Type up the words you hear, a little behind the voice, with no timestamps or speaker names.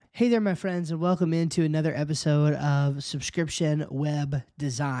Hey there, my friends, and welcome into another episode of Subscription Web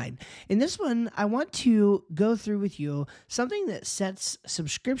Design. In this one, I want to go through with you something that sets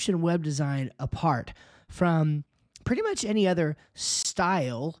subscription web design apart from pretty much any other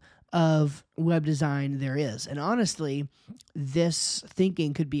style of web design there is. And honestly, this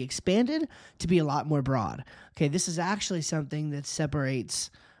thinking could be expanded to be a lot more broad. Okay, this is actually something that separates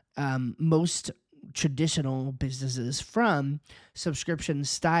most traditional businesses from subscription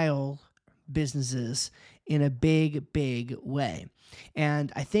style businesses in a big way.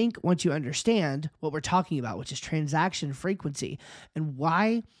 And I think once you understand what we're talking about, which is transaction frequency and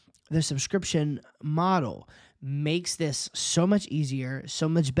why the subscription model makes this so much easier, so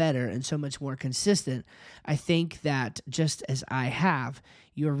much better, and so much more consistent, I think that just as I have,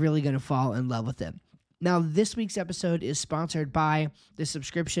 you're really going to fall in love with it. Now, this week's episode is sponsored by the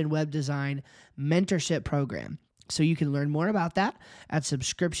Subscription Web Design Mentorship Program. So you can learn more about that at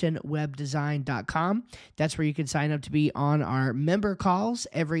subscriptionwebdesign.com. That's where you can sign up to be on our member calls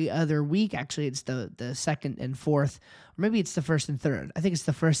every other week. Actually, it's the second and fourth, or maybe it's the first and third. I think it's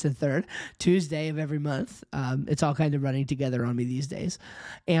the first and third Tuesday of every month. It's all kind of running together on me these days.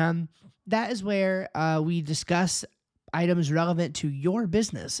 And that is where we discuss items relevant to your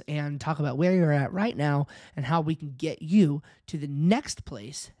business and talk about where you're at right now and how we can get you to the next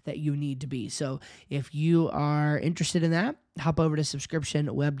place that you need to be. So if you are interested in that, hop over to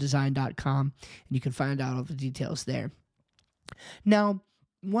subscriptionwebdesign.com and you can find out all the details there. Now,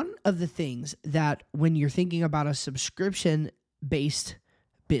 one of the things that when you're thinking about a subscription-based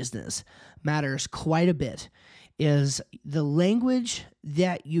business matters quite a bit is the language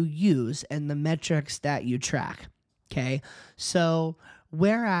that you use and the metrics that you track. Okay, so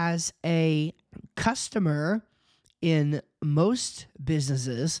whereas a customer in most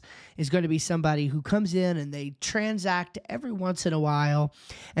businesses is going to be somebody who comes in and they transact every once in a while,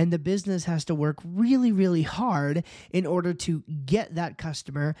 and the business has to work really hard in order to get that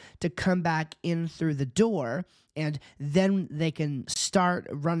customer to come back in through the door, and then they can start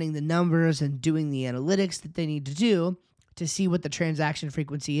running the numbers and doing the analytics that they need to do to see what the transaction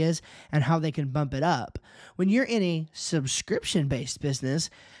frequency is and how they can bump it up. When you're in a subscription-based business,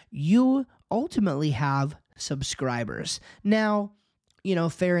 you ultimately have subscribers. Now,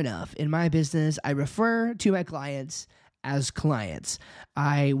 fair enough. In my business, I refer to my clients as clients.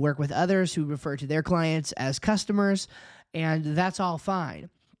 I work with others who refer to their clients as customers, and that's all fine.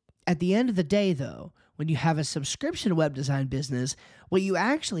 At the end of the day, though, when you have a subscription web design business, what you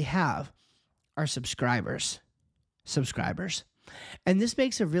actually have are subscribers. And this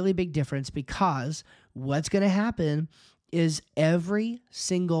makes a really big difference because what's going to happen is every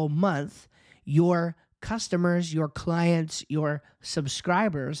single month, your customers, your clients, your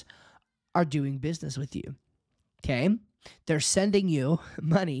subscribers are doing business with you. Okay? They're sending you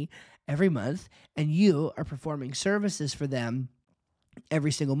money every month, and you are performing services for them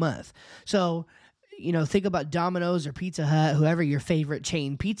every single month. So, think about Domino's or Pizza Hut, whoever your favorite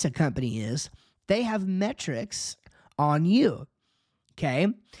chain pizza company is. They have metrics on you, okay?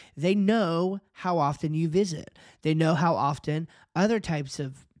 They know how often you visit. They know how often other types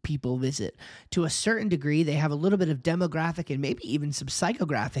of people visit. To a certain degree, they have a little bit of demographic and maybe even some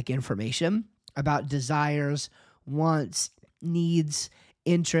psychographic information about desires, wants, needs,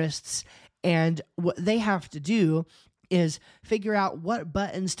 interests, and what they have to do is figure out what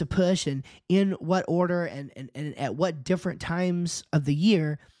buttons to push and in what order and at what different times of the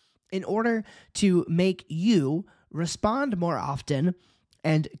year in order to make you respond more often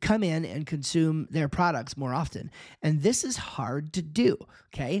and come in and consume their products more often. And this is hard to do,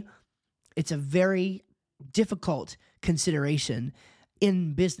 okay? It's a very difficult consideration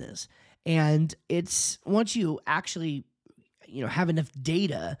in business. And it's once you actually have enough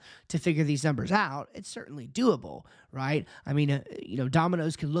data to figure these numbers out, it's certainly doable, right? I mean,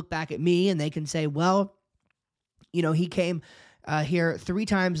 Domino's can look back at me and they can say, well, he came here 3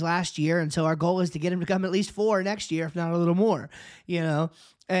 times last year, and so our goal is to get him to come at least 4 next year, if not a little more,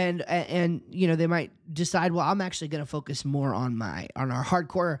 and they might decide, well, I'm actually going to focus more on our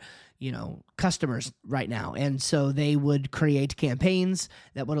hardcore, customers right now. And so they would create campaigns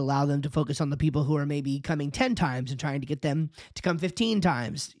that would allow them to focus on the people who are maybe coming 10 times and trying to get them to come 15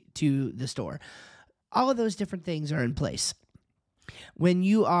 times to the store. All of those different things are in place. When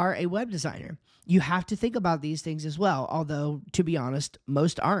you are a web designer, you have to think about these things as well, although, to be honest,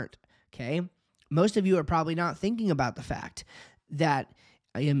 most aren't, okay? Most of you are probably not thinking about the fact that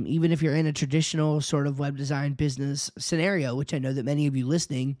even if you're in a traditional sort of web design business scenario, which I know that many of you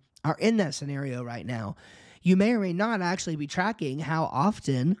listening are in that scenario right now, you may or may not actually be tracking how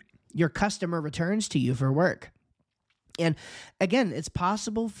often your customer returns to you for work. And again, it's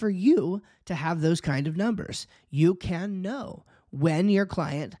possible for you to have those kind of numbers. You can know when your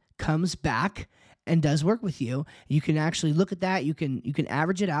client comes back and does work with you. You can actually look at that. You can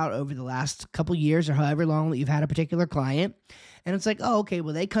average it out over the last couple years or however long that you've had a particular client. And it's like, oh, okay,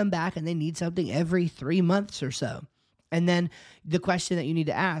 well, they come back and they need something every 3 months or so. And then the question that you need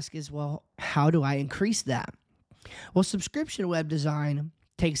to ask is, well, how do I increase that? Well, subscription web design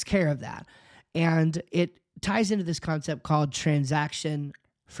takes care of that. And it ties into this concept called transaction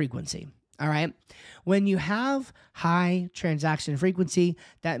frequency. All right. When you have high transaction frequency,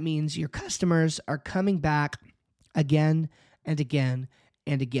 that means your customers are coming back again and again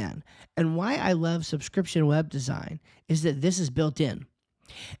and again. And why I love subscription web design is that this is built in.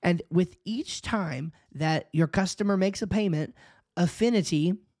 And with each time that your customer makes a payment,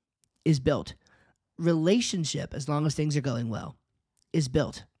 affinity is built. Relationship, as long as things are going well, is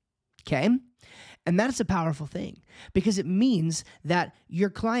built. Okay? And that's a powerful thing because it means that your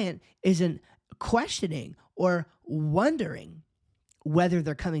client isn't questioning or wondering whether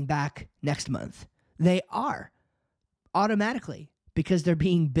they're coming back next month. They are automatically because they're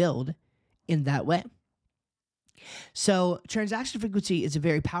being billed in that way. So transaction frequency is a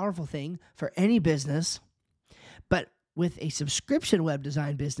very powerful thing for any business, but with a subscription web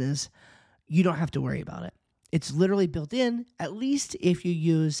design business, you don't have to worry about it. It's literally built in, at least if you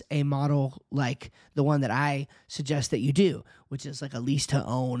use a model like the one that I suggest that you do, which is like a lease to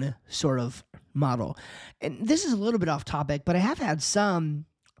own sort of model. And this is a little bit off topic, but I have had some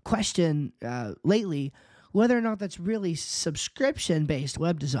question lately whether or not that's really subscription-based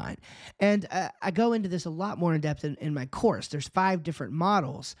web design. And I go into this a lot more in depth in my course. There's 5 different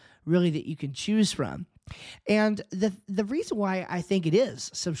models really that you can choose from. And the reason why I think it is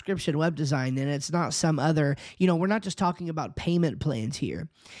subscription web design and it's not some other, we're not just talking about payment plans here,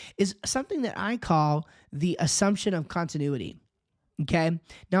 is something that I call the assumption of continuity. Okay?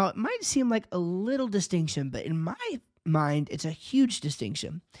 Now, it might seem like a little distinction, but in my mind, it's a huge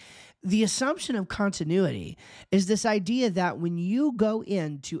distinction. The assumption of continuity is this idea that when you go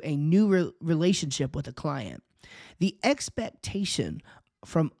into a new relationship with a client, the expectation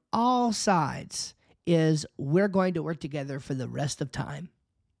from all sides is we're going to work together for the rest of time.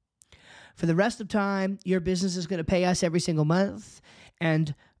 For the rest of time, your business is going to pay us every single month,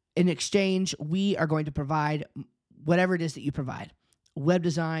 and in exchange, we are going to provide whatever it is that you provide. Web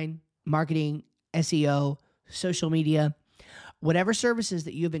design, marketing, SEO, social media, whatever services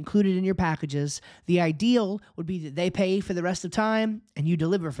that you have included in your packages, the ideal would be that they pay for the rest of time and you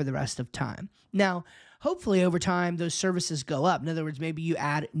deliver for the rest of time. Now, hopefully over time, those services go up. In other words, maybe you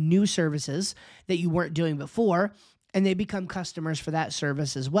add new services that you weren't doing before, and they become customers for that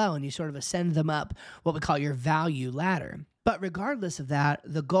service as well, and you sort of ascend them up what we call your value ladder. But regardless of that,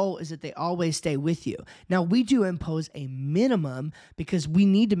 the goal is that they always stay with you. Now, we do impose a minimum because we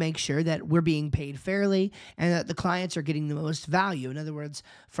need to make sure that we're being paid fairly and that the clients are getting the most value. In other words,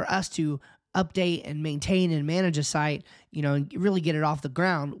 for us to update and maintain and manage a site, and really get it off the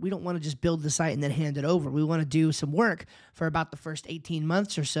ground, we don't want to just build the site and then hand it over. We want to do some work for about the first 18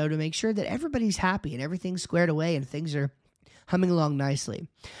 months or so to make sure that everybody's happy and everything's squared away and things are humming along nicely.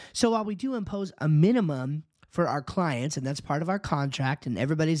 So while we do impose a minimum for our clients, and that's part of our contract, and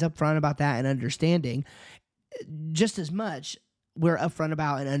everybody's upfront about that and understanding, just as much we're upfront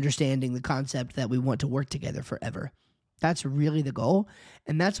about and understanding the concept that we want to work together forever. That's really the goal,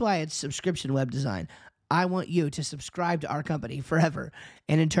 and that's why it's subscription web design. I want you to subscribe to our company forever,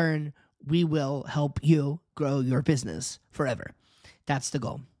 and in turn, we will help you grow your business forever. That's the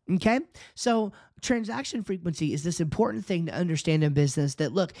goal. Okay? So transaction frequency is this important thing to understand in business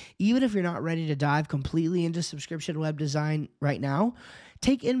that, look, even if you're not ready to dive completely into subscription web design right now,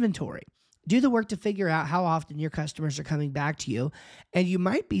 take inventory. Do the work to figure out how often your customers are coming back to you, and you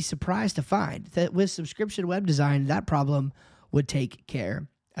might be surprised to find that with subscription web design, that problem would take care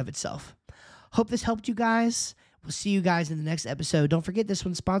of itself. Hope this helped you guys. We'll see you guys in the next episode. Don't forget, this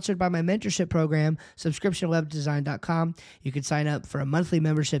one's sponsored by my mentorship program, subscriptionwebdesign.com. You can sign up for a monthly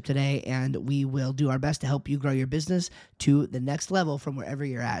membership today, and we will do our best to help you grow your business to the next level from wherever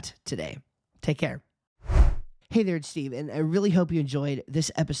you're at today. Take care. Hey there, it's Steve, and I really hope you enjoyed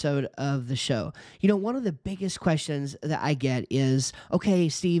this episode of the show. One of the biggest questions that I get is, okay,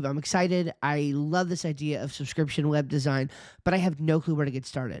 Steve, I'm excited. I love this idea of subscription web design, but I have no clue where to get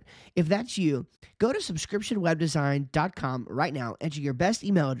started. If that's you, go to subscriptionwebdesign.com right now, enter your best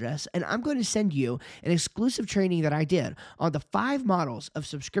email address, and I'm going to send you an exclusive training that I did on the 5 models of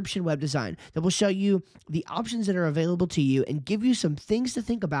subscription web design that will show you the options that are available to you and give you some things to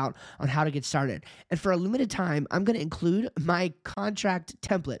think about on how to get started. And for a limited time, time, I'm going to include my contract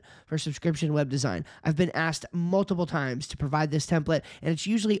template for subscription web design. I've been asked multiple times to provide this template, and it's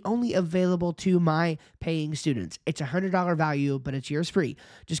usually only available to my paying students. It's a $100 value, but it's yours free.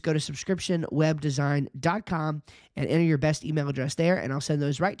 Just go to subscriptionwebdesign.com and enter your best email address there, and I'll send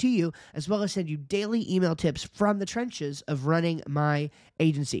those right to you, as well as send you daily email tips from the trenches of running my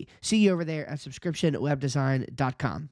agency. See you over there at subscriptionwebdesign.com.